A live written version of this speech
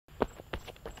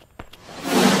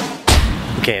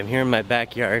Okay, I'm here in my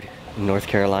backyard in North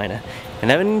Carolina,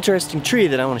 and I have an interesting tree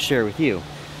that I want to share with you.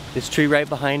 This tree right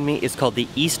behind me is called the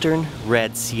Eastern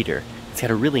Red Cedar. It's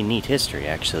got a really neat history,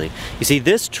 actually. You see,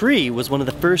 this tree was one of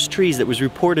the first trees that was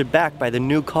reported back by the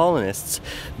new colonists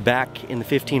back in the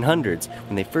 1500s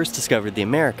when they first discovered the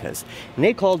Americas. And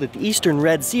they called it the Eastern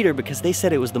Red Cedar because they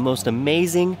said it was the most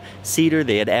amazing cedar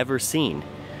they had ever seen.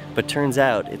 But turns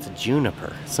out it's a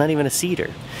juniper. It's not even a cedar.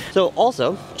 So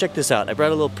also, check this out. I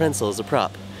brought a little pencil as a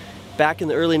prop. Back in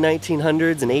the early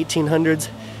 1900s and 1800s,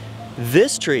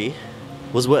 this tree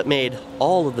was what made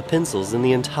all of the pencils in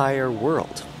the entire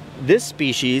world. This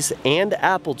species and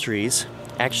apple trees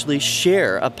actually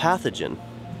share a pathogen.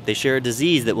 They share a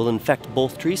disease that will infect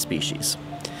both tree species.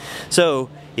 So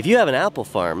if you have an apple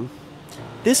farm,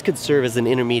 this could serve as an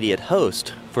intermediate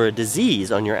host for a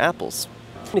disease on your apples.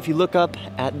 If you look up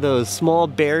at those small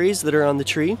berries that are on the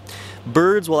tree,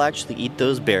 birds will actually eat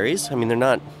those berries. I mean, they're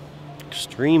not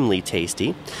extremely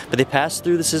tasty, but they pass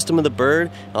through the system of the bird.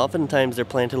 Oftentimes they're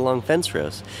planted along fence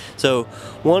rows. So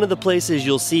one of the places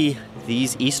you'll see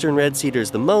these Eastern red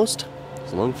cedars the most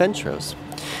is along fence rows.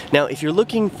 Now, if you're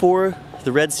looking for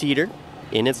the red cedar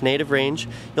in its native range,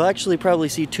 you'll actually probably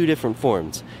see two different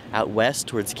forms. Out west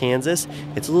towards Kansas,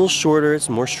 it's a little shorter, it's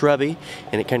more shrubby,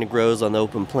 and it kind of grows on the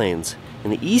open plains. In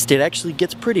the east, it actually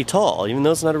gets pretty tall, even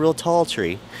though it's not a real tall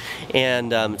tree.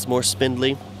 And it's more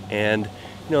spindly, and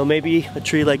you know, maybe a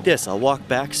tree like this. I'll walk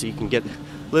back so you can get a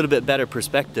little bit better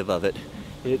perspective of it.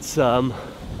 It's, I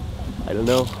don't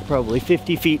know, probably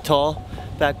 50 feet tall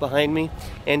back behind me.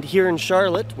 And here in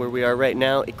Charlotte, where we are right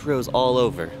now, it grows all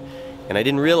over. And I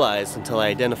didn't realize until I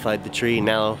identified the tree.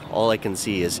 Now all I can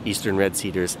see is Eastern red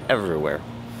cedars everywhere.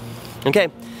 Okay,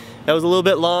 that was a little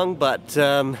bit long, but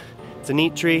it's a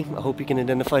neat tree. I hope you can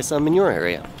identify some in your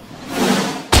area.